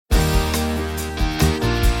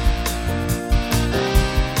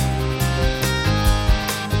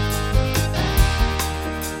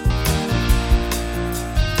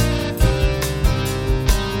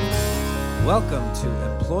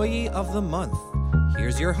Employee of the Month.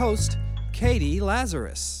 Here's your host, Katie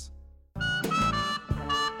Lazarus.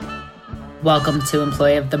 Welcome to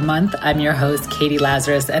Employee of the Month. I'm your host, Katie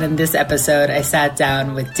Lazarus, and in this episode, I sat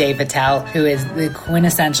down with Dave Attell, who is the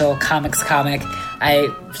quintessential comics comic. I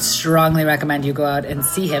strongly recommend you go out and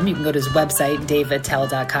see him. You can go to his website,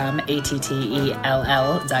 daveattell.com,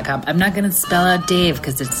 ATTELL.com. I'm not going to spell out Dave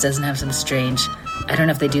because it doesn't have some strange, I don't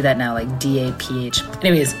know if they do that now, like DAPH.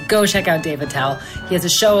 Anyways, go check out Dave Attell. He has a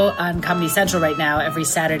show on Comedy Central right now every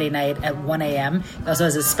Saturday night at 1 a.m. He also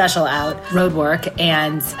has a special out, Roadwork,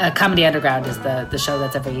 and Comedy Underground is the show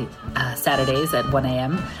that's every Saturdays at 1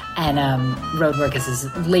 a.m. And Roadwork is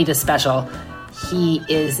his latest special. He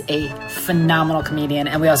is a phenomenal comedian,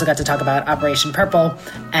 and we also got to talk about Operation Purple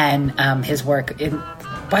and his work in...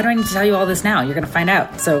 Why do I need to tell you all this now? You're going to find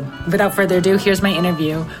out. So without further ado, here's my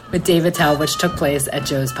interview with Dave Attell, which took place at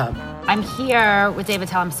Joe's Pub. I'm here with Dave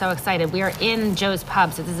Attell. I'm so excited. We are in Joe's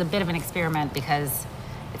Pub, so this is a bit of an experiment because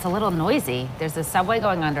it's a little noisy. There's a subway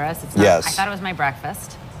going under us. It's not, yes. I thought it was my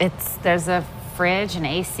breakfast. There's a fridge and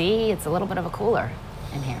AC. It's a little bit of a cooler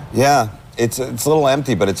in here. Yeah, it's a little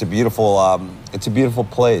empty, but it's a beautiful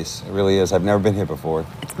place. It really is. I've never been here before.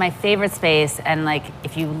 It's my favorite space, and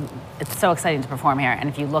it's so exciting to perform here. And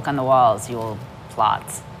if you look on the walls, you will plot.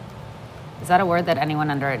 Is that a word that anyone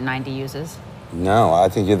under 90 uses? No, I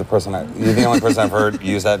think you're the only person I've heard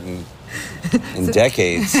use that in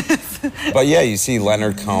decades. But yeah, you see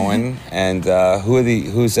Leonard Cohen, and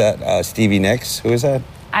who's that? Stevie Nicks. Who is that?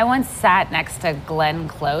 I once sat next to Glenn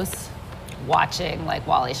Close, watching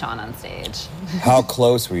Wally Shawn on stage. How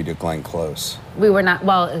close were you to Glenn Close? We were not,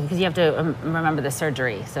 because you have to remember the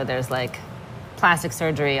surgery. So there's plastic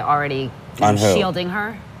surgery already shielding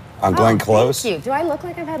her. On Glenn Close? Thank you. Do I look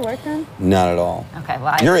like I've had work done? Not at all. Okay,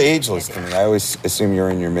 well, you're ageless to me. I always assume you're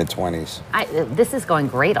in your mid-20s. This is going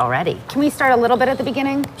great already. Can we start a little bit at the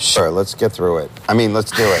beginning? Sure, let's get through it.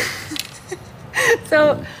 Let's do it.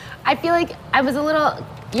 So, I feel like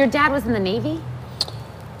your dad was in the Navy?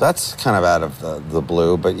 That's kind of out of the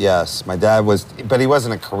blue, but yes, my dad was, but he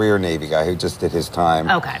wasn't a career Navy guy who just did his time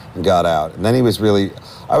and got out. And then he was really,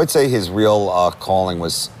 I would say his real calling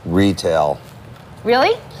was retail.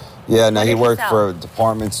 Really? Yeah, no, he worked for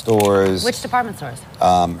department stores. Which department stores?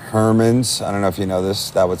 Herman's, I don't know if you know this,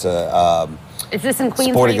 that was is this in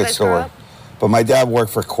Queens sporting goods store. But my dad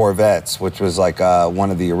worked for Corvettes, which was one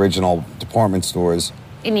of the original department stores.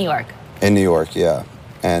 In New York? In New York, yeah.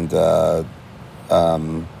 And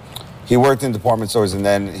he worked in department stores, and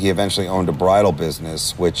then he eventually owned a bridal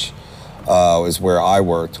business, which was where I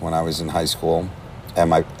worked when I was in high school.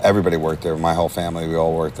 And everybody worked there. My whole family, we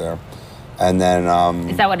all worked there. And then...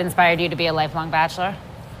 is that what inspired you to be a lifelong bachelor?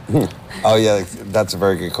 Oh, yeah, that's a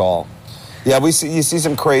very good call. Yeah, you see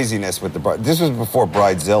some craziness with the bride. This was before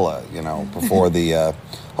Bridezilla, before the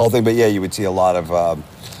whole thing. But yeah, you would see a lot of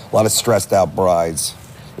stressed out brides.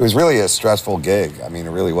 It was really a stressful gig. It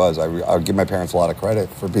really was. I would give my parents a lot of credit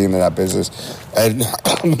for being in that business. And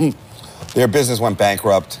their business went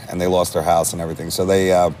bankrupt, and they lost their house and everything. So they,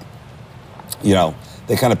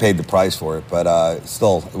 they kind of paid the price for it. But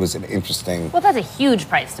still, it was an interesting... Well, that's a huge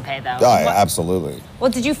price to pay, though. Oh, yeah, absolutely. Well,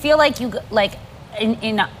 did you feel like you,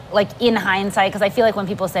 in hindsight, because I feel like when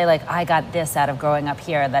people say, I got this out of growing up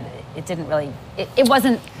here, that it didn't really... It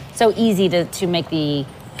wasn't so easy to make the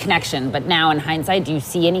connection, but now in hindsight, do you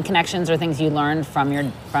see any connections or things you learned from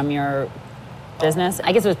your business?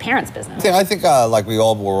 I guess it was parents' business. Yeah, I think we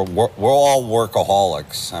all we're all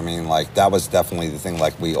workaholics. That was definitely the thing.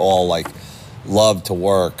 We all loved to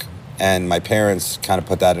work, and my parents kind of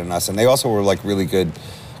put that in us. And they also were really good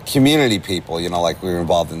community people. We were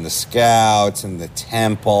involved in the Scouts and the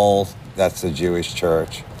Temple. That's the Jewish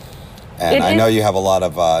church. And I know you have a lot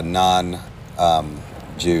of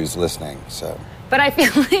non-Jews listening, so. But I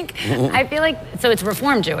feel like, so it's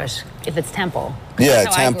Reform Jewish if it's Temple. Yeah,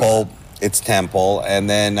 Temple. It's Temple, and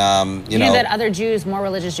then you know that other Jews, more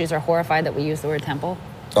religious Jews, are horrified that we use the word temple.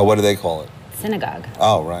 Oh, what do they call it? Synagogue.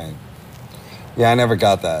 Oh, right. Yeah, I never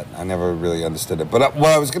got that. I never really understood it. But what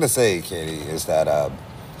I was going to say, Katie, is that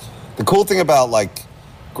the cool thing about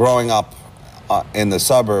growing up in the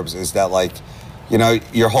suburbs is that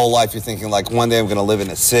your whole life you're thinking one day I'm going to live in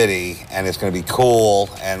a city and it's going to be cool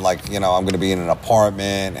and I'm going to be in an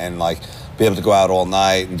apartment and be able to go out all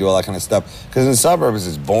night and do all that kind of stuff. Because in the suburbs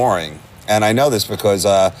it's boring. And I know this because,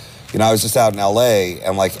 I was just out in L.A.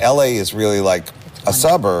 and L.A. is really a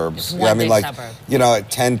suburbs. It's one big suburb. At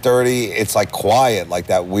 10:30 it's quiet,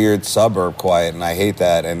 that weird suburb quiet, and I hate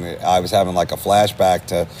that. And I was having a flashback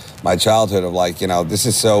to my childhood of this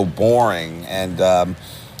is so boring. And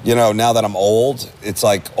now that I'm old, it's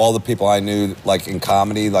all the people I knew in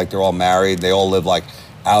comedy, they're all married, they all live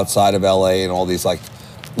outside of LA and all these like,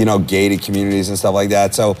 you know, gated communities and stuff like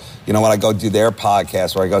that. So, you know, when I go do their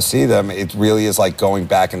podcast or I go see them, it really is like going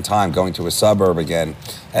back in time, going to a suburb again.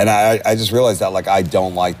 And I just realized that, like, I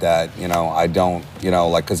don't like that, you know, I don't, you know,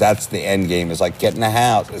 like, because that's the end game is like getting a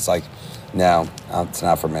house. It's like, no, it's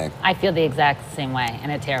not for me. I feel the exact same way, and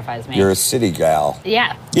it terrifies me. You're a city gal.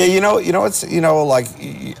 Yeah. Yeah, it's, you know, like,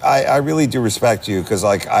 I really do respect you because,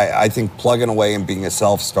 like, I think plugging away and being a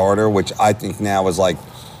self-starter, which I think now is like,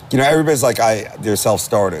 you know, everybody's like, they're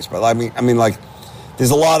self-starters. But I mean, like,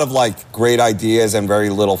 there's a lot of, like, great ideas and very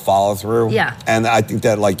little follow-through. Yeah. And I think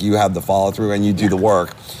that, like, you have the follow-through and you do the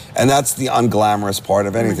work. And that's the unglamorous part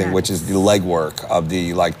of anything, which is the legwork of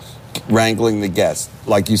the, like, wrangling the guests.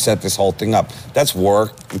 Like, you set this whole thing up. That's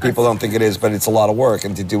work. And people don't think it is, but it's a lot of work.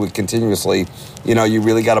 And to do it continuously, you know, you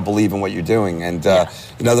really got to believe in what you're doing. And,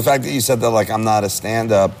 you know, the fact that you said that, like, I'm not a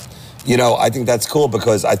stand-up, you know, I think that's cool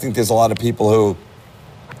because I think there's a lot of people who,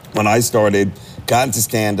 when I started, got into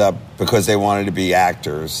stand-up because they wanted to be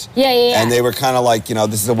actors. Yeah. And they were kind of like, you know,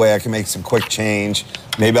 this is a way I can make some quick change.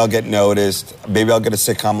 Maybe I'll get noticed. Maybe I'll get a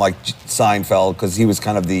sitcom like Seinfeld because he was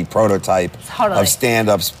kind of the prototype of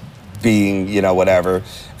stand-ups being, you know, whatever.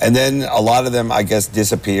 And then a lot of them, I guess,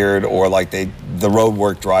 disappeared or like the road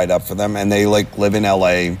work dried up for them and they like live in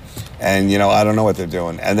LA and, you know, I don't know what they're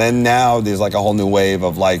doing. And then now there's like a whole new wave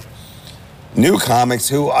of like new comics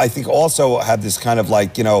who I think also have this kind of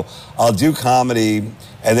like, you know, I'll do comedy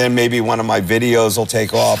and then maybe one of my videos will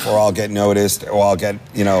take off or I'll get noticed or I'll get,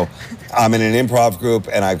 you know, I'm in an improv group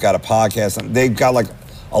and I've got a podcast. And they've got like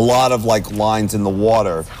a lot of like lines in the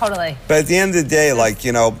water. Totally. But at the end of the day, like,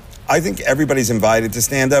 you know, I think everybody's invited to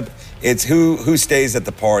stand up. It's who stays at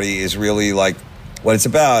the party is really like what it's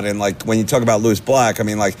about. And like when you talk about Louis Black, I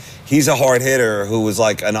mean, like he's a hard hitter who was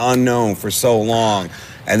like an unknown for so long.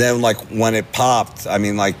 And then, like, when it popped, I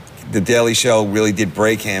mean, like, The Daily Show really did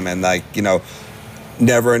break him. And, like, you know,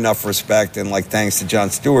 never enough respect. And, like, thanks to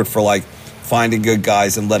Jon Stewart for, like, finding good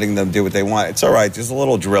guys and letting them do what they want. It's all right. There's a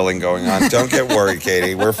little drilling going on. Don't get worried,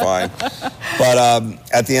 Katie. We're fine. But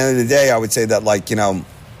at the end of the day, I would say that, like, you know,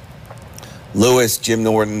 Louis, Jim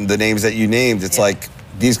Norton, the names that you named, it's like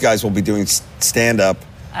these guys will be doing stand-up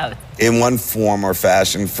in one form or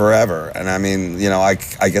fashion forever. And I mean, you know, I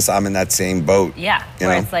guess I'm in that same boat. Yeah,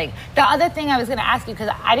 where it's like, the other thing I was going to ask you, because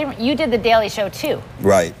you did The Daily Show too.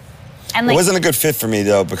 Right. And like, it wasn't a good fit for me,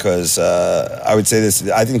 though, because I would say this,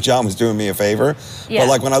 I think John was doing me a favor. Yeah. But,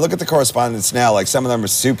 like, when I look at the correspondents now, like, some of them are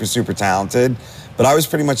super, super talented. But I was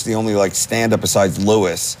pretty much the only, like, stand-up besides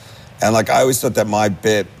Louis. And, like, I always thought that my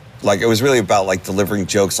bit, like, it was really about, like, delivering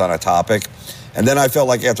jokes on a topic. And then I felt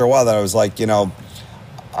like after a while that I was like, you know,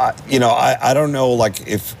 I don't know, like,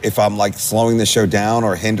 if I'm, like, slowing the show down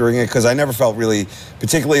or hindering it, because I never felt really,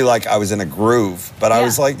 particularly like I was in a groove. But I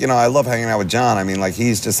was like, you know, I love hanging out with John. I mean, like,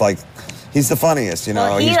 he's just, like, he's the funniest, you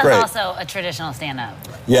know. Well, he's great. He's also a traditional stand-up.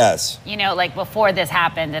 Yes. You know, like, before this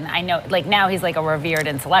happened, and I know, like, now he's, like, a revered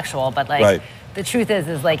intellectual, but, like, the truth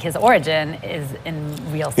is, like, his origin is in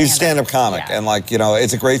real stand-up. He's a stand-up comic, and, like, you know,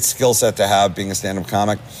 it's a great skill set to have, being a stand-up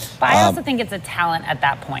comic. But I also think it's a talent at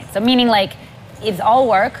that point. So, meaning, like, it's all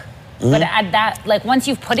work, but at that, like, once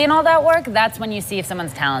you've put in all that work, that's when you see if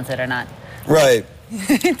someone's talented or not. Right.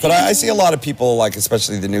 But I see a lot of people, like,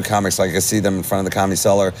 especially the new comics, like, I see them in front of the Comedy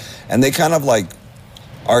Cellar, and they kind of, like,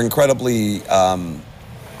 are incredibly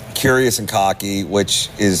curious and cocky, which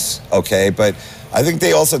is okay, but I think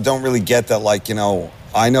they also don't really get that, like, you know,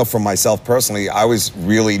 I know for myself personally, I was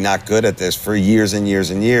really not good at this for years and years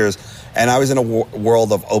and years, and I was in a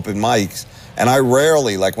world of open mics, and I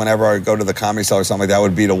rarely, like, whenever I would go to the Comedy Cellar or something like that,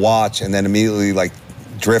 would be to watch and then immediately, like,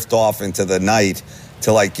 drift off into the night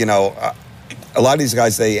to, like, you know, a lot of these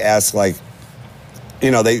guys, they ask, like,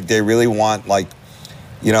 you know, they really want, like,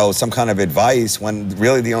 you know, some kind of advice, when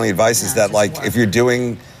really the only advice is that, like, if you're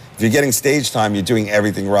getting stage time, you're doing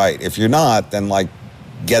everything right. If you're not, then, like,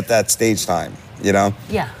 get that stage time, you know?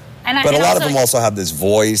 Yeah. But a lot of them also have this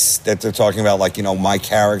voice that they're talking about, like, you know, my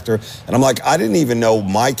character. And I'm like, I didn't even know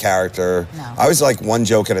my character. No. I was like one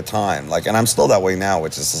joke at a time. Like, and I'm still that way now,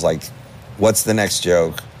 which is like, what's the next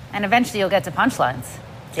joke? And eventually you'll get to punchlines.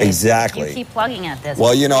 Exactly. You keep plugging at this.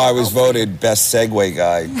 Well, you know, I was voted best segue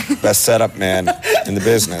guy, best setup man in the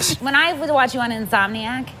business. When I would watch you on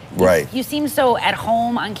Insomniac, you seem so at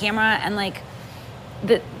home on camera, and, like,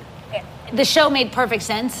 the show made perfect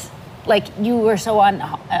sense. Like, you were so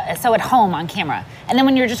at home on camera. And then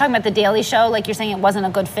when you were just talking about The Daily Show, like, you're saying it wasn't a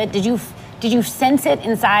good fit. Did you sense it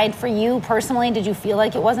inside for you personally? Did you feel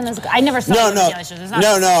like it wasn't as good? I never saw The Daily Show.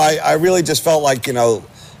 No. I really just felt like, you know,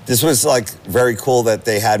 this was like very cool that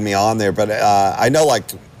they had me on there. But I know like,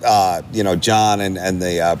 John and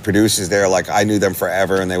the producers there, like I knew them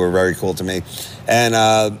forever and they were very cool to me. And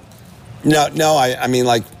I mean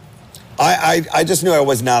like, I just knew I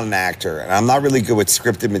was not an actor, and I'm not really good with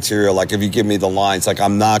scripted material. Like if you give me the lines, like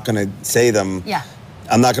I'm not going to say them. Yeah.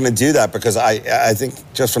 I'm not going to do that because I think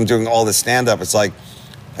just from doing all the stand-up, it's like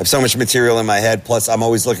I have so much material in my head. Plus, I'm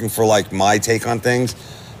always looking for like my take on things.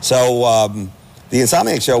 So the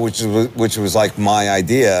Insomniac Show, which was like my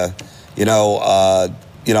idea, it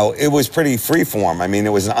was pretty freeform. I mean,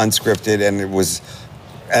 it was unscripted and it was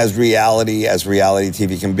as reality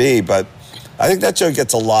TV can be, but I think that show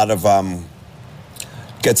gets a lot of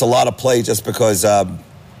play just because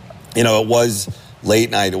it was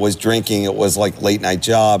late night, it was drinking, it was like late night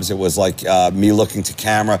jobs, it was like me looking to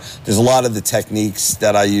camera. There's a lot of the techniques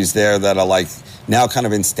that I use there that are like now kind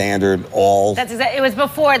of in standard all. That's exactly. It was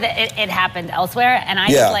before that it happened elsewhere, and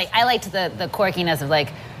I liked the quirkiness of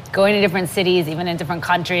like going to different cities, even in different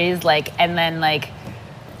countries, like and then like.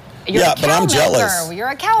 You're a cow but I'm milker. Jealous. You're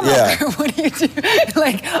a cow milker. Yeah. What do you do?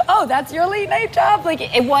 Like, oh, that's your late night job?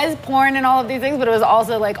 Like, it was porn and all of these things, but it was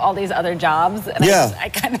also like all these other jobs. And I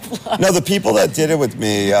kind of loved. No, the people that did it with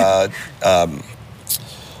me, I'm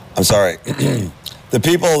sorry. The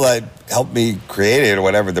people that helped me create it or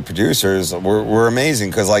whatever, the producers, were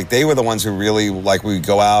amazing because like they were the ones who really like we'd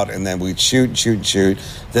go out and then we'd shoot.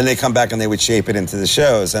 Then they come back and they would shape it into the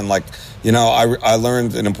shows. And like, I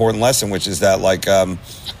learned an important lesson, which is that like,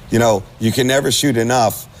 you can never shoot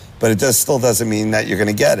enough, but it still doesn't mean that you're going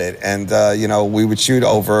to get it. And, we would shoot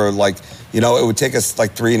over like, it would take us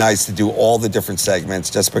like 3 nights to do all the different segments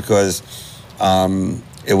just because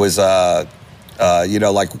it was, like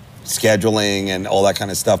scheduling and all that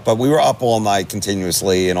kind of stuff. But we were up all night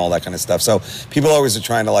continuously and all that kind of stuff. So people always are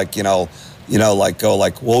trying to like, like go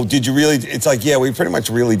like, well, did you really? It's like, yeah, we pretty much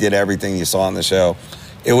really did everything you saw on the show.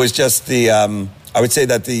 It was just I would say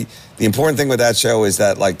that the important thing with that show is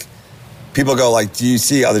that like people go like, do you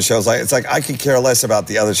see other shows? Like it's like I could care less about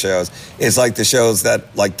the other shows. It's like the shows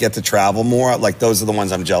that like get to travel more. Like those are the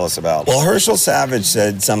ones I'm jealous about. Well, Herschel Savage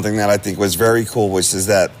said something that I think was very cool, which is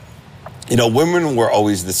that women were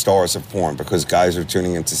always the stars of porn because guys are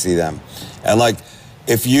tuning in to see them. And like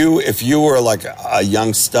if you were like a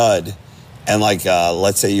young stud and like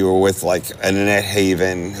let's say you were with like an Annette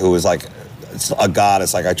Haven who was like a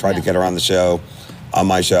goddess, like I tried to get her on the show. On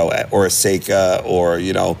my show, or a Seika, or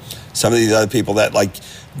some of these other people that like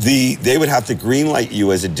they would have to greenlight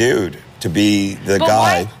you as a dude to be the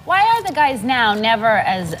guy. Why are the guys now never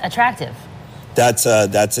as attractive? That's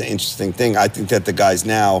an interesting thing. I think that the guys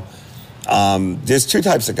now, there's 2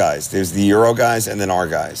 types of guys. There's the Euro guys and then our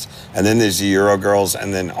guys, and then there's the Euro girls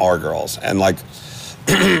and then our girls, and like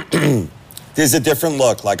there's a different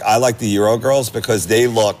look. Like I like the Euro girls because they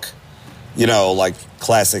look. Like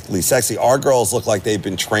classically sexy. Our girls look like they've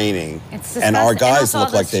been training, and our guys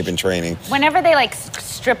look like they've been training. Whenever they like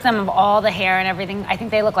strip them of all the hair and everything, I think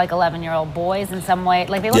they look like 11-year-old boys in some way.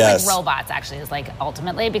 Like they look like robots, actually, is like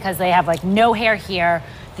ultimately because they have like no hair here,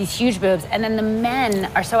 these huge boobs, and then the men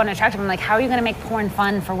are so unattractive. I'm like, how are you going to make porn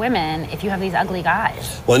fun for women if you have these ugly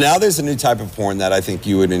guys? Well, now there's a new type of porn that I think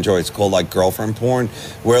you would enjoy. It's called like girlfriend porn,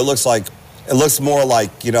 where it looks more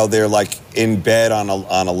like, they're like in bed on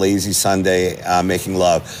a lazy Sunday making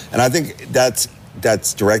love. And I think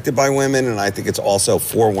that's directed by women, and I think it's also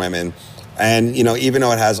for women. And, even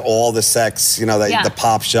though it has all the sex, the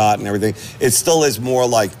pop shot and everything, it still is more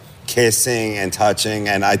like kissing and touching.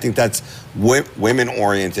 And I think that's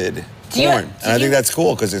women-oriented porn. And I think that's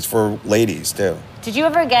cool because it's for ladies, too. Did you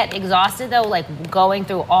ever get exhausted, though, like going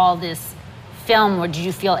through all this film, or did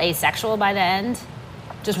you feel asexual by the end?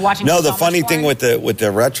 Just watching. No, the funny thing with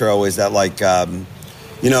the retro is that like,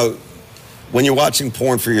 when you're watching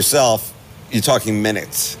porn for yourself, you're talking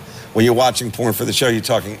minutes. When you're watching porn for the show, you're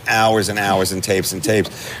talking hours and hours and tapes.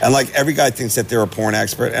 And like every guy thinks that they're a porn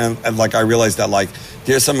expert. And like I realized that like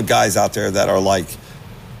there's some guys out there that are like,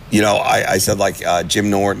 I said like Jim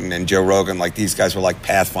Norton and Joe Rogan, like these guys were like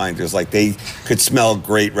pathfinders. Like they could smell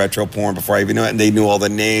great retro porn before I even knew it, and they knew all the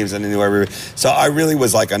names and they knew everything. So I really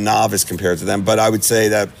was like a novice compared to them. But I would say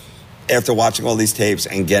that after watching all these tapes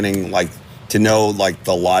and getting like to know like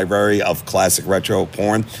the library of classic retro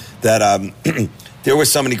porn, that there were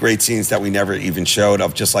so many great scenes that we never even showed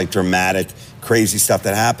of just like dramatic, crazy stuff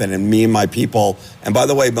that happened. And me and my people, and by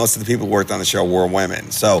the way, most of the people who worked on the show were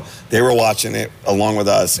women. So they were watching it along with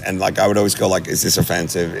us. And like, I would always go like, is this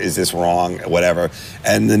offensive? Is this wrong? Whatever.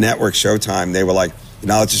 And the network Showtime, they were like, you're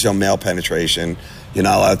not allowed to show male penetration. You're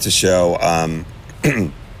not allowed to show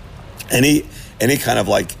any kind of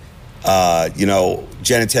like,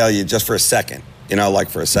 genitalia just for a second. like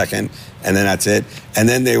for a second, and then that's it. And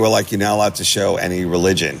then they were like, you're not allowed to show any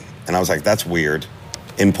religion. And I was like, that's weird.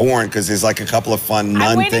 In porn, because there's like a couple of fun nun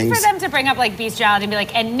I'm waiting things. for them to bring up like bestiality and be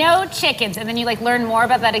like, and no chickens, and then you like learn more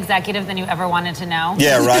about that executive than you ever wanted to know.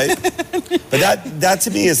 Yeah, right. But that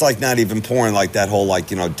to me is like not even porn. Like that whole like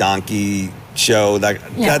donkey show.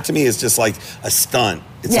 That to me is just like a stunt.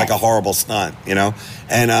 It's like a horrible stunt,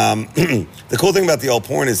 And the cool thing about the old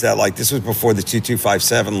porn is that like this was before the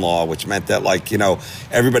 2257 law, which meant that like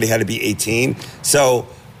everybody had to be 18. So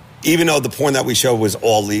even though the porn that we show was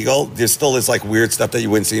all legal, there still is like weird stuff that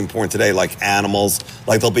you wouldn't see in porn today, like animals.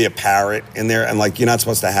 Like there'll be a parrot in there, and like you're not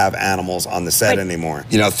supposed to have animals on the set anymore.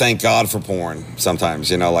 Thank God for porn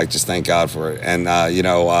sometimes, like just thank God for it. And,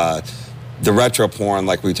 the retro porn,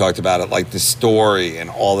 like we talked about it, like the story and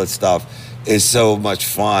all that stuff is so much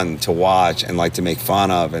fun to watch and like to make fun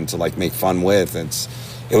of and to like make fun with.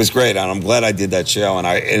 It was great, and I'm glad I did that show. And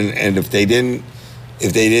if they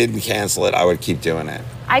didn't cancel it, I would keep doing it.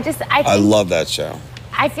 I love that show.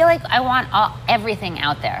 I feel like I want everything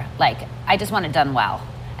out there. Like, I just want it done well.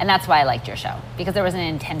 And that's why I liked your show, because there was an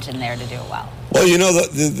intention there to do it well. Well,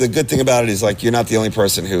 the good thing about it is, like, you're not the only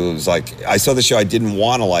person who's like, I saw the show, I didn't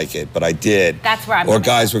want to like it, but I did. That's where I'm Or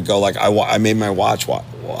guys would go, like, I made my wife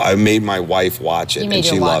watch it, and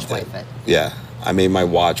she loved it. Yeah, I made my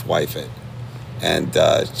wife it, and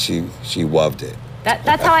she loved it.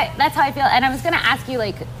 That's how I feel. And I was going to ask you,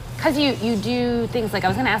 like, because you do things like, I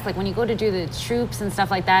was going to ask, like, when you go to do the troops and stuff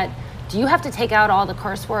like that, do you have to take out all the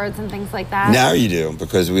curse words and things like that? Now you do,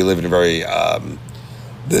 because we live in a very...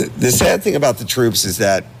 the sad thing about the troops is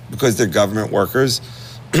that because they're government workers,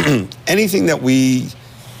 anything that we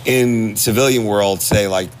in civilian world say,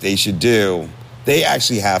 like, they should do, they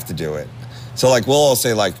actually have to do it. So, like, we'll all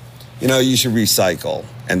say, like, you should recycle.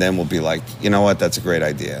 And then we'll be like, you know what, that's a great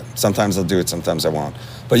idea. Sometimes I'll do it, sometimes I won't.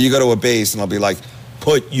 But you go to a base and I'll be like,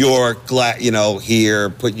 put your here,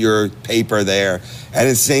 put your paper there. And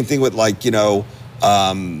it's the same thing with like,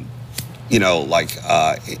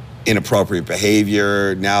 inappropriate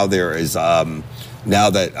behavior. Now there is, now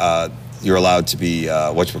that you're allowed to be,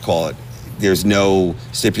 there's no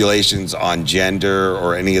stipulations on gender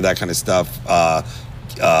or any of that kind of stuff. I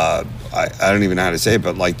don't even know how to say it,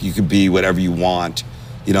 but like you could be whatever you want.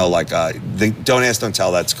 Don't ask, don't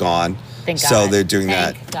tell, that's gone. Thank God. So they're doing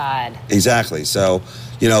Thank God. Exactly. So,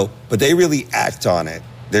 but they really act on it.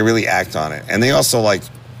 And they also, like,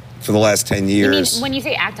 for the last 10 years... You mean, when you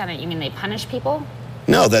say act on it, you mean they punish people?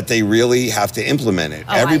 No, that they really have to implement it.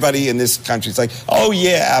 Everybody in this country is like, oh,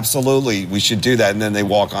 yeah, absolutely, we should do that. And then they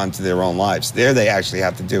walk on to their own lives. There they actually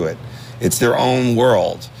have to do it. It's their own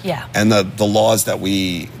world. Yeah. And the laws that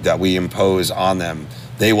we impose on them,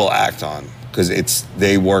 they will act on, because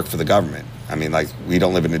they work for the government. I mean, like, we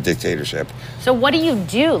don't live in a dictatorship. So what do you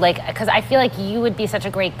do? Like, because I feel like you would be such a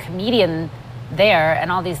great comedian there,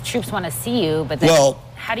 and all these troops want to see you, but then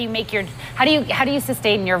how do you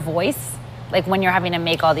sustain your voice? Like, when you're having to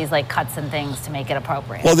make all these, like, cuts and things to make it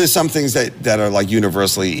appropriate? Well, there's some things that are, like,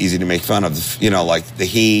 universally easy to make fun of, like the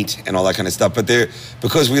heat and all that kind of stuff. But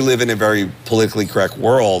because we live in a very politically correct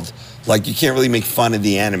world, like, you can't really make fun of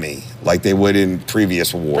the enemy like they would in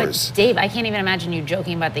previous wars. But, Dave, I can't even imagine you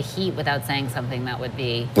joking about the heat without saying something that would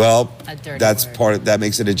be a dirty that's word. part of that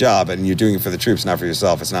makes it a job, and you're doing it for the troops, not for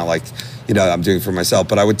yourself. It's not like, I'm doing it for myself.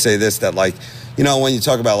 But I would say this, that, like, when you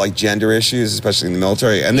talk about, like, gender issues, especially in the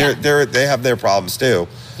military, and they have their problems too.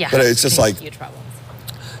 Yeah, but it's just like huge problems.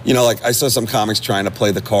 Like, I saw some comics trying to play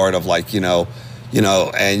the card of, like,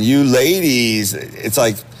 and you ladies, it's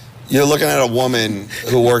like, you're looking at a woman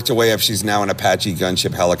who worked her way up. She's now an Apache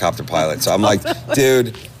gunship helicopter pilot. So I'm like,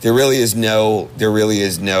 dude, there really is no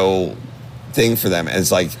thing for them. And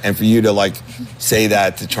it's like, and for you to, like, say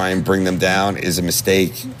that to try and bring them down is a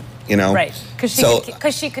mistake, Right,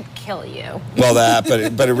 because she could kill you. Well,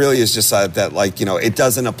 but it really is just that, like, it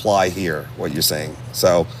doesn't apply here, what you're saying.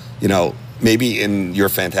 So, maybe in your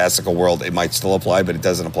fantastical world it might still apply, but it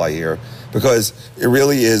doesn't apply here, because it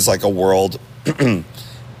really is like a world.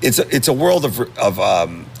 It's a world of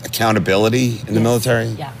accountability in the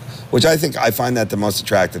military, which I find that the most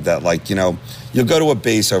attractive. That, like, you'll go to a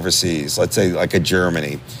base overseas, let's say like a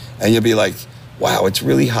Germany, and you'll be like, wow, it's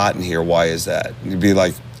really hot in here. Why is that? And you'd be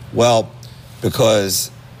like, well,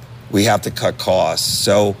 because we have to cut costs.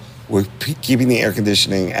 So we're keeping the air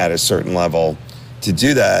conditioning at a certain level to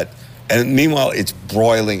do that. And meanwhile, it's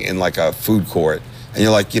broiling in like a food court. And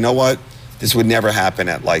you're like, you know what? This would never happen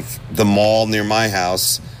at like the mall near my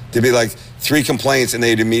house. There'd be like 3 complaints and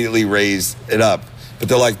they'd immediately raise it up. But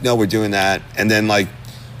they're like, no, we're doing that. And then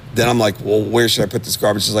I'm like, well, where should I put this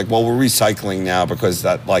garbage? It's like, well, we're recycling now because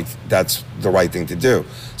that's the right thing to do.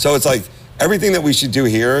 So it's like everything that we should do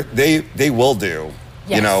here, they will do,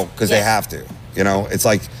 you know, because they have to. You know, it's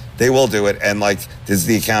like they will do it, and like there's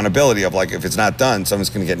the accountability of like if it's not done, someone's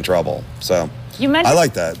going to get in trouble. So I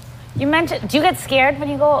like that. You mentioned, do you get scared when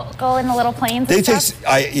you go in the little planes?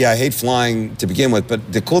 I hate flying to begin with,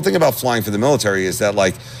 but the cool thing about flying for the military is that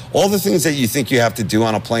like all the things that you think you have to do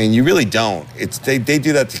on a plane, you really don't. It's they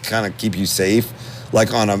do that to kind of keep you safe.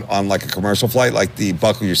 Like on like a commercial flight, like the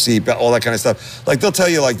buckle your seatbelt, all that kind of stuff. Like they'll tell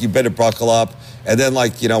you like you better buckle up, and then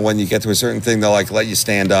like, you know, when you get to a certain thing, they'll like let you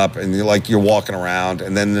stand up, and you're walking around,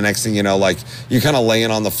 and then the next thing you know, like you're kind of laying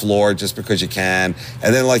on the floor just because you can,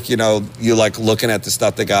 and then like, you know, you're like looking at the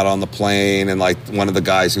stuff they got on the plane, and like one of the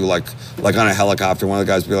guys who like on a helicopter, one of the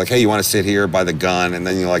guys will be like, hey, you want to sit here by the gun, and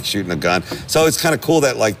then you're like shooting a gun. So it's kind of cool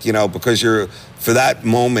that like, you know, because for that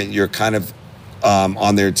moment you're kind of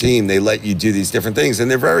on their team, they let you do these different things, and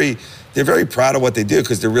they're very proud of what they do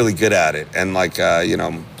because they're really good at it. And like, you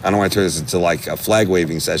know, I don't want to turn this into like a flag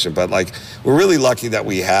waving session, but like we're really lucky that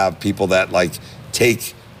we have people that like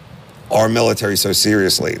take our military so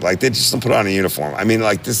seriously. Like they just don't put on a uniform. I mean,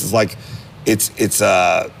 like this is like it's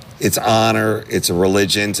honor, it's a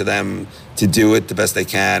religion to them to do it the best they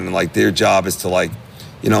can, and like their job is to like,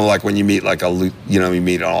 you know, like when you meet like you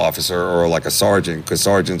meet an officer or like a sergeant, because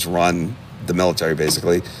sergeants run the military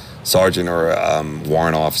basically, sergeant or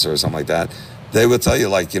warrant officer or something like that, they will tell you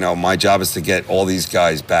like, you know, my job is to get all these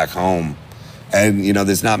guys back home, and you know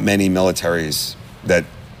there's not many militaries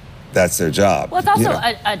that's their job. Well, it's also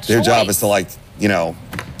a choice. Their job is to like, you know,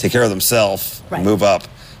 take care of themselves, move up,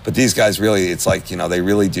 but these guys really, it's like, you know, they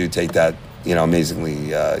really do take that, you know, amazingly,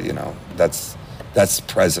 you know, that's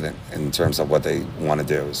president in terms of what they want to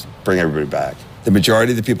do is bring everybody back. The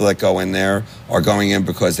majority of the people that go in there are going in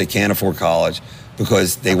because they can't afford college,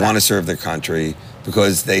 because they want to serve their country,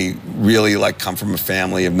 because they really like come from a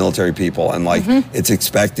family of military people, and like it's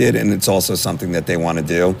expected, and it's also something that they want to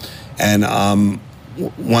do. And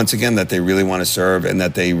once again, that they really want to serve, and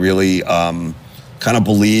that they really kind of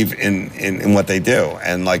believe in what they do.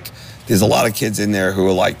 And like there's a lot of kids in there who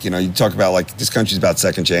are like, you know, you talk about like this country's about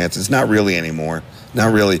second chances. Not really anymore.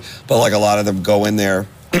 Not really. But like a lot of them go in there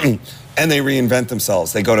and they reinvent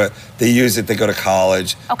themselves. They use it, they go to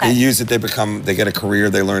college. They use it, they get a career,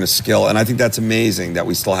 they learn a skill. And I think that's amazing that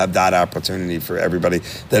we still have that opportunity for everybody.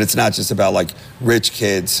 That it's not just about like rich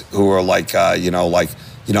kids who are like,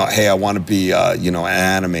 hey, I want to be, an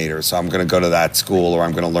animator, so I'm going to go to that school or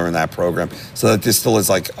I'm going to learn that program. So that this still is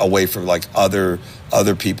like a way for like other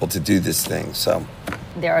people to do this thing. So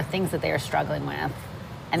there are things that they are struggling with.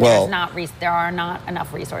 And there are not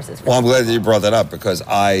enough resources for I'm glad that you brought that up, because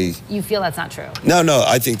You feel that's not true? No,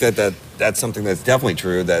 I think that's something that's definitely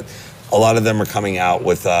true, that a lot of them are coming out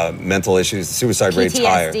with mental issues, suicide rates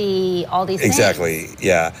higher. PTSD, all these things. Exactly,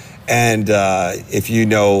 yeah. And if you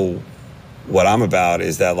know what I'm about,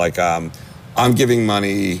 is that like I'm giving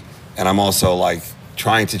money, and I'm also like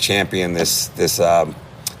trying to champion this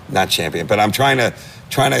not champion, but I'm trying to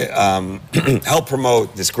help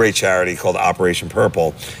promote this great charity called Operation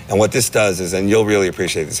Purple. And what this does is, and you'll really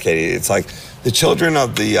appreciate this, Katie, it's like the children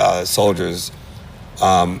of the soldiers,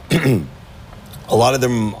 a lot of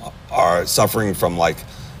them are suffering from like,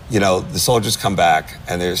 you know, the soldiers come back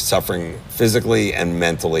and they're suffering physically and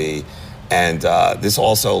mentally. And this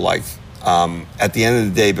also like, at the end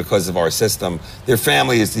of the day, because of our system, their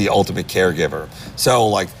family is the ultimate caregiver. So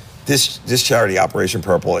like this charity, Operation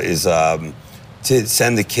Purple, is to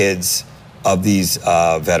send the kids of these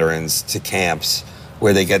veterans to camps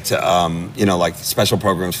where they get to, like special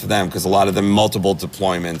programs for them, because a lot of them multiple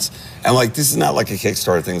deployments. And like, this is not like a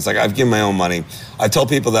Kickstarter thing. It's like, I've given my own money. I tell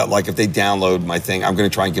people that like, if they download my thing, I'm going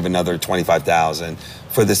to try and give another $25,000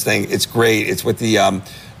 for this thing. It's great. It's with the,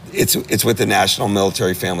 it's with the National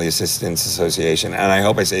Military Family Assistance Association, and I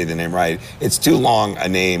hope I say the name right. It's too long a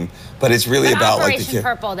name, but it's really about like Operation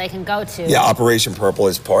Purple. They can go to. Yeah, Operation Purple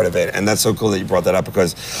is part of it, and that's so cool that you brought that up,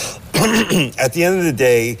 because at the end of the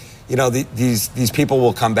day, you know, these people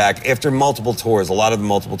will come back after multiple tours. A lot of the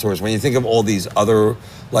multiple tours. When you think of all these other,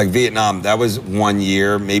 like Vietnam, that was 1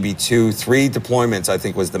 year, maybe 2, 3 deployments, I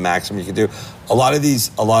think was the maximum you could do. A lot of these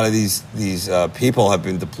people have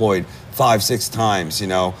been deployed 5, 6 times, you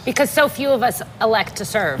know. Because so few of us elect to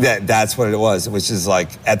serve. That's what it was, which is like,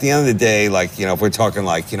 at the end of the day, like, you know, if we're talking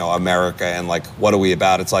like, you know, America and like, what are we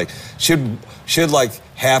about? It's like, should like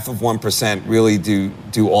half of 1% really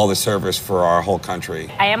do all the service for our whole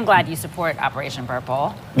country? I am glad you support Operation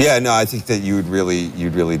Purple. Yeah, no, I think that you'd really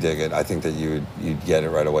dig it. I think that you'd get it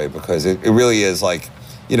right away, because it really is like,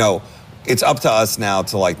 you know, it's up to us now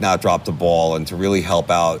to like not drop the ball and to really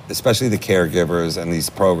help out, especially the caregivers and these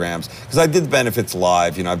programs. Because I did the benefits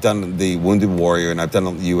live. You know, I've done the Wounded Warrior and I've done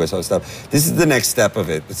the USO stuff. This is the next step of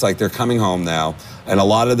it. It's like they're coming home now, and a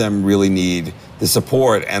lot of them really need the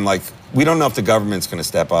support. And like, we don't know if the government's going to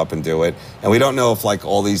step up and do it, and we don't know if like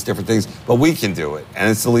all these different things, but we can do it, and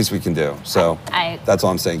it's the least we can do. So that's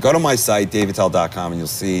all I'm saying. Go to my site, davidtell.com, and you'll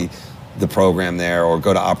see the program there, or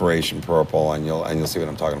go to Operation Purple and you'll see what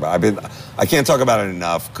I'm talking about. I can't talk about it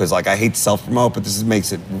enough because like I hate to self-promote, but this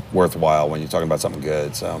makes it worthwhile when you're talking about something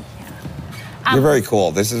good. So you're very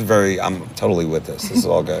cool. I'm totally with this. This is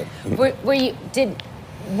all good.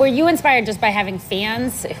 Were you inspired just by having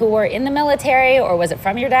fans who were in the military, or was it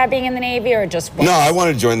from your dad being in the Navy, or just? No, I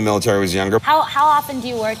wanted to join the military when I was younger. How often do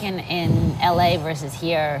you work in LA versus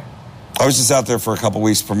here? I was just out there for a couple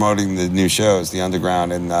weeks promoting the new shows, The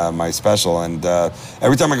Underground and my special. And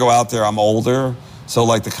every time I go out there, I'm older. So,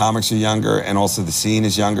 like, the comics are younger and also the scene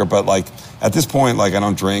is younger. But, like, at this point, like, I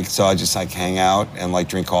don't drink. So I just, like, hang out and, like,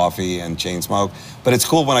 drink coffee and chain smoke. But it's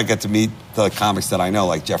cool when I get to meet the comics that I know.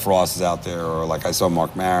 Like, Jeff Ross is out there. Or, like, I saw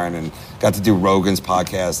Mark Maron and got to do Rogan's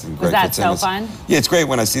podcast. And Greg Fitzsimmons. So fun? Yeah, it's great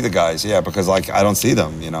when I see the guys. Yeah, because, like, I don't see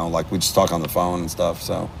them, you know. Like, we just talk on the phone and stuff,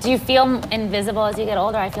 so. Do you feel invisible as you get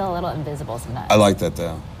older? I feel a little invisible sometimes. I like that,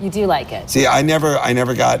 though. You do like it? See, I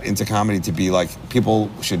never got into comedy to be, like, people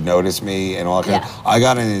should notice me and all that kind of. I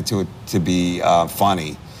got into it to be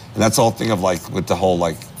funny. And that's the whole thing of, like, with the whole,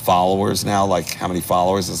 like, followers now, like, how many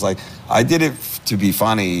followers. It's like, I did it to be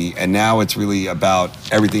funny, and now it's really about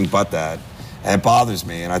everything but that. And it bothers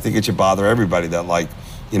me, and I think it should bother everybody that, like,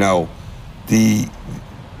 you know,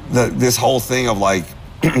 this whole thing of, like,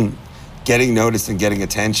 getting noticed and getting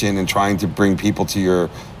attention and trying to bring people to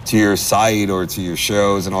your site or to your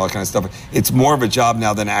shows and all that kind of stuff. It's more of a job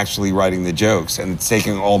now than actually writing the jokes, and it's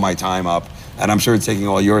taking all my time up, and I'm sure it's taking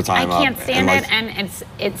all your time up. I can't stand it, and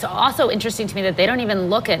it's also interesting to me that they don't even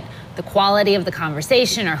look at the quality of the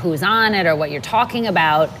conversation or who's on it or what you're talking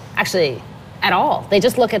about, actually, at all. They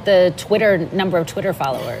just look at the number of Twitter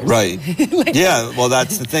followers. Right. Like, yeah, well,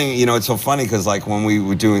 that's the thing. You know, it's so funny because, like, when we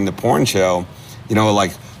were doing the porn show, you know,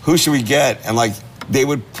 like, who should we get? And, like, they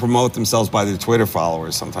would promote themselves by their Twitter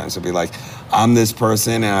followers sometimes. It'd be like, I'm this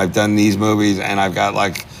person, and I've done these movies, and I've got,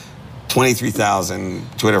 like,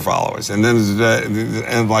 23,000 Twitter followers. And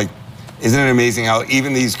then, like, isn't it amazing how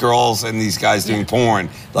even these girls and these guys doing porn,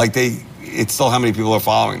 like, it's still how many people are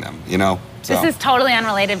following them, you know? So. This is totally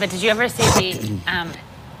unrelated, but did you ever see the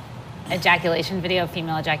ejaculation video,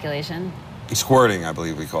 female ejaculation? Squirting, I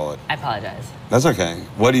believe we call it. I apologize. That's okay.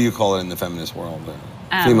 What do you call it in the feminist world?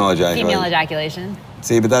 Female ejaculation. Female ejaculation.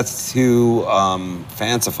 See, but that's too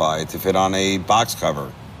fancified to fit on a box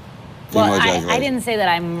cover. Well, I didn't say that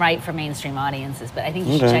I'm right for mainstream audiences, but I think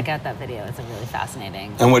you should check out that video. It's a really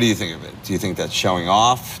fascinating. And what do you think of it? Do you think that's showing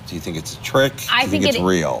off? Do you think it's a trick? Do you think it's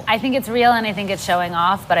real? I think it's real, and I think it's showing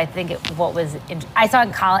off. But I think I saw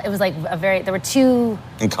in college. It was like there were two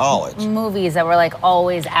in college movies that were like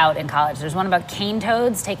always out in college. There's one about cane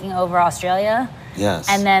toads taking over Australia. Yes.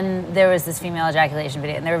 And then there was this female ejaculation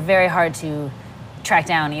video, and they were very hard to track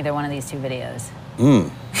down either one of these two videos.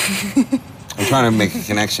 I'm trying to make a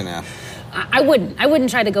connection now. I wouldn't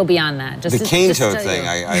try to go beyond that. The cane toad thing,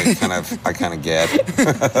 I kind of get.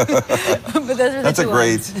 But those are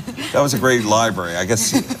that was a great library. I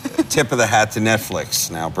guess tip of the hat to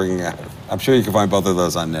Netflix now. I'm sure you can find both of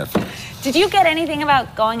those on Netflix. Did you get anything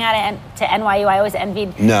about going out to NYU? I always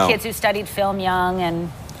envied kids who studied film young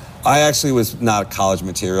and. I actually was not college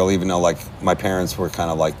material, even though like my parents were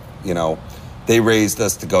kind of like, you know, they raised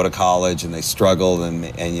us to go to college and they struggled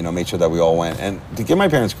and you know, made sure that we all went. And to give my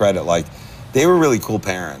parents credit, like, they were really cool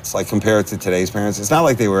parents, like, compared to today's parents. It's not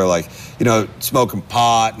like they were, like, you know, smoking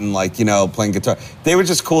pot and, like, you know, playing guitar. They were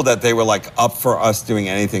just cool that they were, like, up for us doing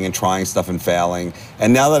anything and trying stuff and failing.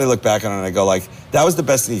 And now that I look back on it, I go, like, that was the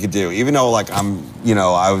best thing you could do. Even though, like, I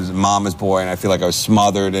was a mama's boy and I feel like I was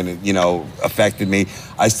smothered and it, you know, affected me.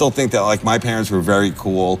 I still think that, like, my parents were very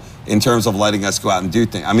cool in terms of letting us go out and do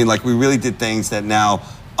things. I mean, like, we really did things that now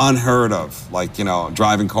unheard of, like, you know,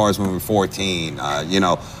 driving cars when we were 14, you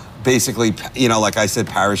know, basically, you know, like I said,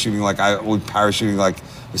 parachuting, like I was parachuting like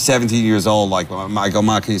 17 years old. Like, I go,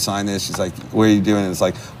 Mom, can you sign this? She's like, what are you doing? And it's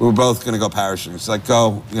like, we were both going to go parachuting. She's like,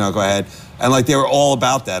 go ahead. And like, they were all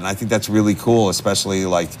about that. And I think that's really cool, especially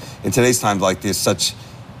like in today's time, like there's such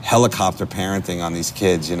helicopter parenting on these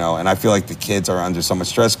kids, you know, and I feel like the kids are under so much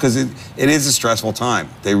stress because it is a stressful time.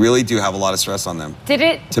 They really do have a lot of stress on them.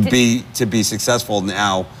 To be successful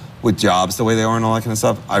now with jobs the way they are and all that kind of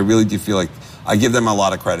stuff, I really do feel like I give them a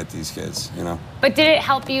lot of credit, these kids, you know. But did it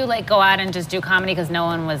help you like go out and just do comedy because no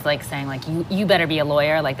one was like saying like you better be a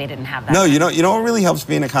lawyer, like they didn't have that? No, you know what really helps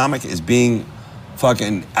being a comic is being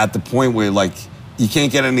fucking at the point where like you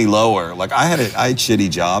can't get any lower. Like I had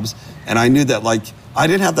shitty jobs, and I knew that like I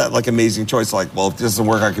didn't have that like amazing choice. Like, well, if this doesn't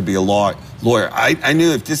work, I could be a lawyer. I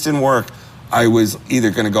knew if this didn't work, I was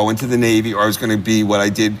either going to go into the Navy or I was going to be what I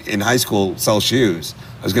did in high school, sell shoes.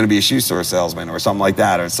 I was going to be a shoe store salesman or something like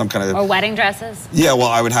that, or some kind of... Or wedding dresses? Yeah, well,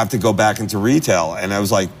 I would have to go back into retail. And I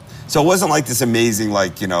was like... So it wasn't like this amazing,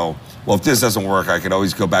 like, you know, well, if this doesn't work, I could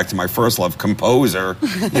always go back to my first love, composer.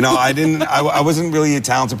 You know, I wasn't really a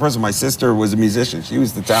talented person. My sister was a musician. She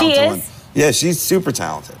was the talented one. Yeah, she's super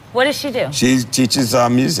talented. What does she do? She teaches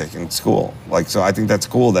music in school. Like, so I think that's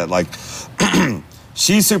cool that, like...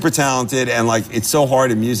 She's super talented, and like it's so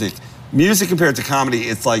hard in music. Music compared to comedy,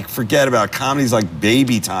 it's like forget about it. Comedy's like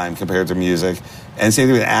baby time compared to music, and same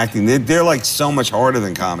thing with acting. They're like so much harder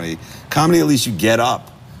than comedy. Comedy, at least you get up.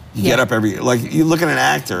 You get up like you look at an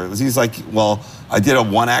actor. He's like, well, I did a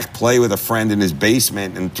 1-act play with a friend in his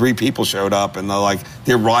basement, and 3 people showed up, and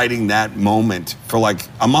they're riding that moment for like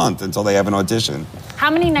a month until they have an audition. How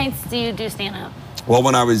many nights do you do stand up? Well,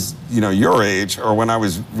 when I was, you know, your age, or when I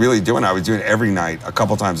was really doing it, I was doing it every night, a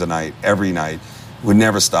couple times a night, every night. Would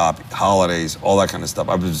never stop, holidays, all that kind of stuff.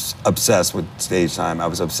 I was obsessed with stage time. I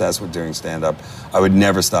was obsessed with doing stand-up. I would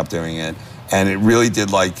never stop doing it. And it really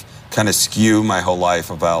did, like, kind of skew my whole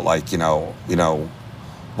life about, like, you know,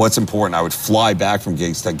 what's important. I would fly back from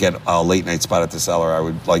gigs to get a late-night spot at the Cellar. I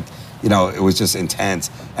would, like, you know, it was just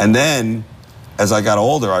intense. And then, as I got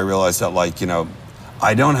older, I realized that, like, you know,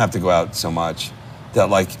 I don't have to go out so much. That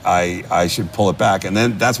like I should pull it back. And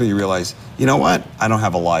then that's when you realize, you know what? I don't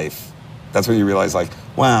have a life. That's when you realize like,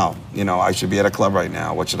 wow, you know, I should be at a club right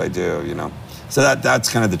now. What should I do, you know? So that's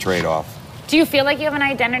kind of the trade-off. Do you feel like you have an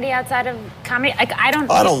identity outside of comedy? Like I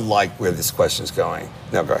don't like where this question's going.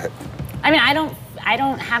 No, go ahead. I mean, I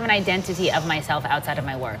don't have an identity of myself outside of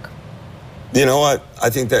my work. You know what? I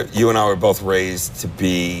think that you and I were both raised to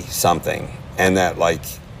be something, and that like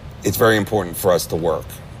it's very important for us to work.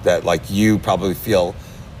 That like you probably feel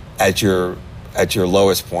at your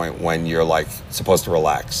lowest point when you're like supposed to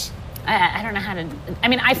relax. I don't know how to. I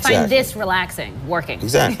mean, I find this relaxing, working.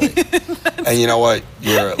 Exactly. And you know what?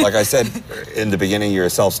 You're like I said in the beginning, you're a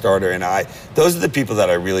self-starter, and those are the people that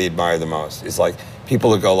I really admire the most. It's like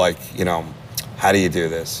people who go like, you know, how do you do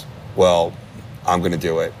this? Well, I'm going to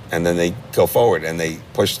do it, and then they go forward and they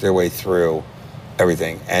push their way through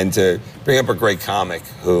everything. And to bring up a great comic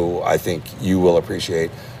who I think you will appreciate.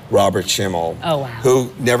 Robert Schimmel,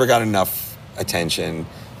 who never got enough attention,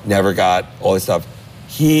 never got all this stuff.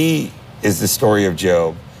 He is the story of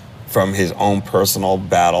Job from his own personal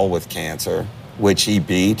battle with cancer, which he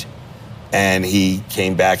beat, and he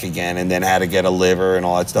came back again and then had to get a liver and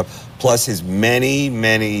all that stuff. Plus his many,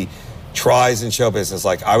 many tries in show business.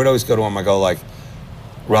 Like, I would always go to him, I go like,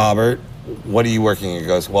 Robert, what are you working on? He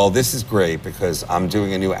goes, well, this is great because I'm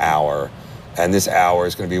doing a new hour, and this hour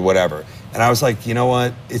is going to be whatever. And I was like, you know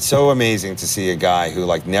what? It's so amazing to see a guy who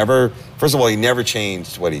like never, first of all, he never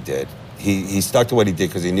changed what he did. He stuck to what he did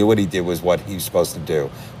because he knew what he did was what he was supposed to do,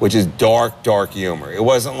 which is dark, dark humor. It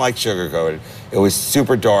wasn't like sugarcoated. It was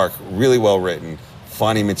super dark, really well written,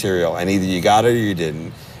 funny material. And either you got it or you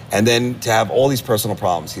didn't. And then to have all these personal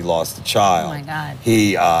problems. He lost a child. Oh my God.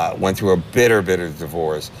 He went through a bitter, bitter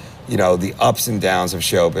divorce. You know, the ups and downs of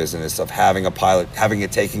show business, of having a pilot, having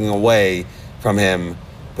it taken away from him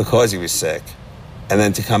because he was sick, and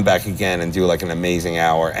then to come back again and do like an amazing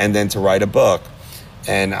hour, and then to write a book.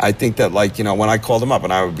 And I think that, like, you know, when I called him up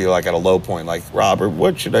and I would be like at a low point, like, Robert,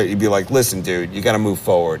 what should I? He'd be like, listen, dude, you got to move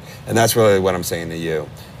forward. And that's really what I'm saying to you.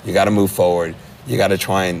 You got to move forward. You got to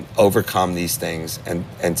try and overcome these things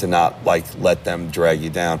and to not like let them drag you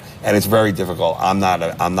down. And it's very difficult. I'm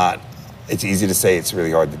not. It's easy to say. It's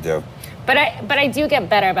really hard to do. But I do get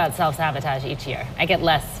better about self-sabotage each year. I get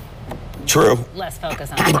less. True. Less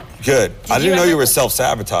focus on it. Good. I didn't know you were a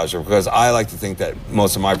self-sabotager because I like to think that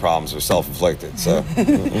most of my problems are self-inflicted. So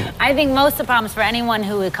I think most of the problems for anyone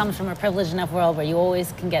who comes from a privileged enough world where you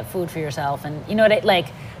always can get food for yourself, and you know what,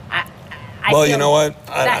 well, you know what?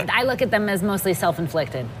 I look at them as mostly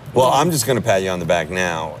self-inflicted. Well, I'm just going to pat you on the back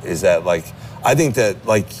now. Is that like I think that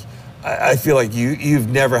like I feel like you've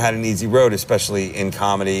never had an easy road, especially in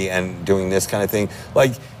comedy and doing this kind of thing.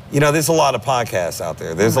 Like. You know, there's a lot of podcasts out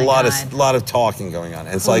there. There's a lot of talking going on.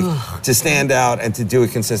 And it's like to stand out and to do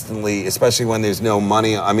it consistently, especially when there's no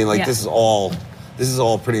money. I mean, like this is all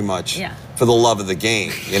pretty much for the love of the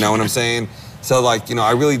game. You know what I'm saying? So like, you know,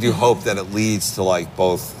 I really do hope that it leads to like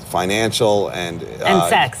both financial and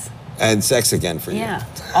sex. And sex again for you. Yeah,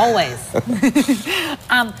 always.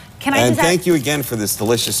 Can I and just thank you again for this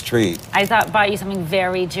delicious treat. I bought you something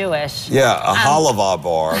very Jewish. Yeah, a halava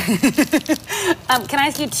bar. Can I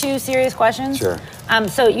ask you 2 serious questions? Sure.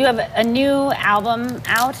 So you have a new album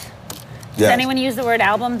out? Does anyone use the word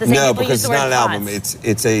album? No, because it's not an album.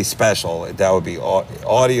 It's a special. That would be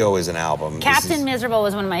audio is an album. Captain Miserable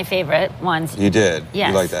was one of my favorite ones. You did? Yes.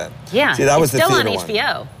 You like that? Yeah. See, that was the still on theater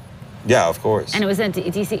HBO. One. Yeah, of course. And it was in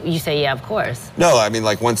DC. You say, yeah, of course. No, I mean,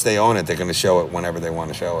 like, once they own it, they're going to show it whenever they want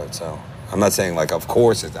to show it. So I'm not saying, like, of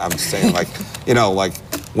course. I'm just saying, like, like,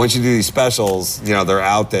 once you do these specials, they're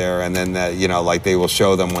out there, and then, like, they will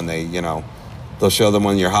show them when they, they'll show them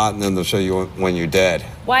when you're hot, and then they'll show you when you're dead.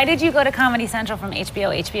 Why did you go to Comedy Central from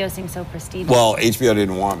HBO? HBO seems so prestigious. Well, HBO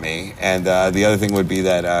didn't want me. And the other thing would be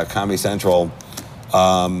that Comedy Central,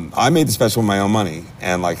 I made the special with my own money.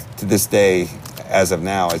 And, like, to this day, as of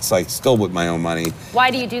now, it's like still with my own money.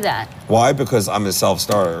 Why do you do that? Why? Because I'm a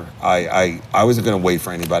self-starter. I wasn't going to wait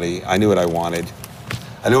for anybody. I knew what I wanted.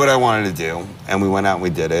 I knew what I wanted to do, and we went out and we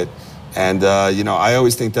did it. And, I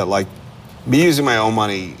always think that, like, me using my own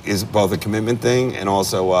money is both a commitment thing and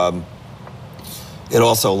also, it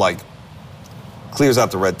also, like, clears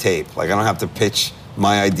out the red tape. Like, I don't have to pitch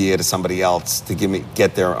my idea to somebody else to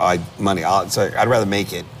get their money. I'd rather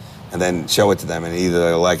make it and then show it to them, and either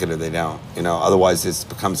they like it or they don't. Otherwise this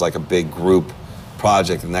becomes like a big group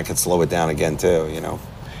project, and that could slow it down again too.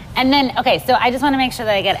 And then, okay, so I just want to make sure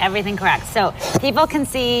that I get everything correct. So people can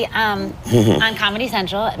see on Comedy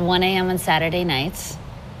Central at 1 a.m. on Saturday nights.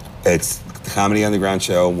 It's the Comedy Underground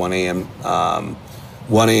show, 1 a.m.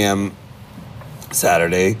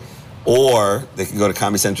 Saturday. Or they can go to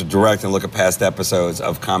Comedy Central Direct and look at past episodes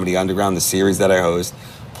of Comedy Underground, the series that I host,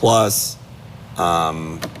 plus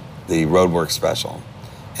the Roadwork special.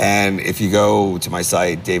 And if you go to my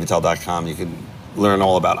site, davidtell.com, you can learn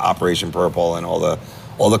all about Operation Purple and all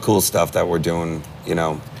the cool stuff that we're doing,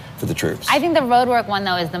 for the troops. I think the Roadwork one,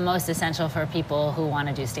 though, is the most essential for people who want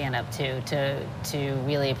to do stand-up, too, to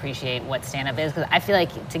really appreciate what stand-up is. Because I feel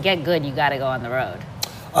like to get good, you got to go on the road.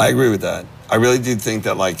 I agree with that. I really do think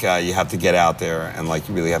that, like, you have to get out there and, like,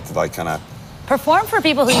 you really have to, like, kind of... Perform for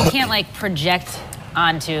people who you can't, like, project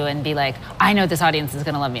onto and be like, I know this audience is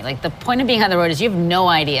going to love me. Like, the point of being on the road is you have no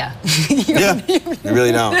idea. You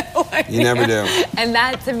really don't. No you never do. And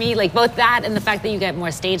that, to me, like, both that and the fact that you get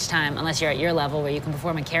more stage time, unless you're at your level where you can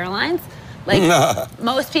perform in Caroline's, like,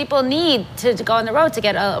 most people need to go on the road to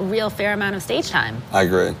get a real fair amount of stage time. I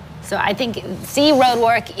agree. So I think see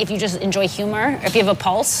Roadwork if you just enjoy humor, if you have a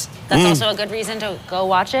pulse. That's also a good reason to go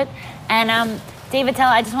watch it. And David Tell,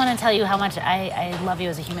 I just want to tell you how much I love you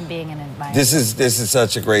as a human being and admire. This is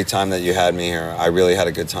such a great time that you had me here. I really had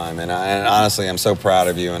a good time, and honestly, I'm so proud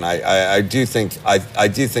of you. And I do think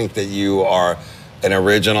that you are an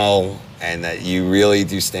original, and that you really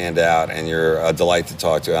do stand out, and you're a delight to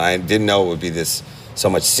talk to. And I didn't know it would be this. So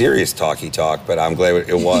much serious talk, but I'm glad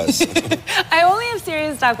it was. I only have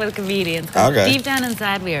serious talk with comedians. Okay. Deep down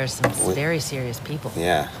inside, we are some very serious people.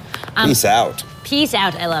 Yeah. Peace out. Peace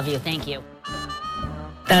out. I love you. Thank you.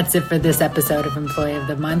 That's it for this episode of Employee of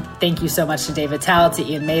the Month. Thank you so much to David Tell, to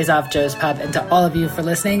Ian Mazoff, Joe's Pub, and to all of you for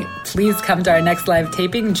listening. Please come to our next live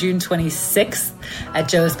taping, June 26th at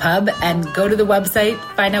Joe's Pub, and go to the website,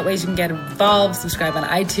 find out ways you can get involved, subscribe on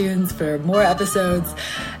iTunes for more episodes,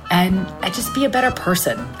 and just be a better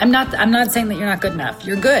person. I'm not saying that you're not good enough.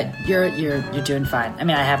 You're good. You're doing fine. I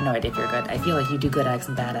mean, I have no idea if you're good. I feel like you do good acts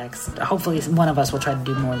and bad acts. Hopefully one of us will try to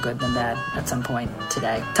do more good than bad at some point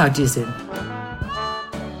today. Talk to you soon.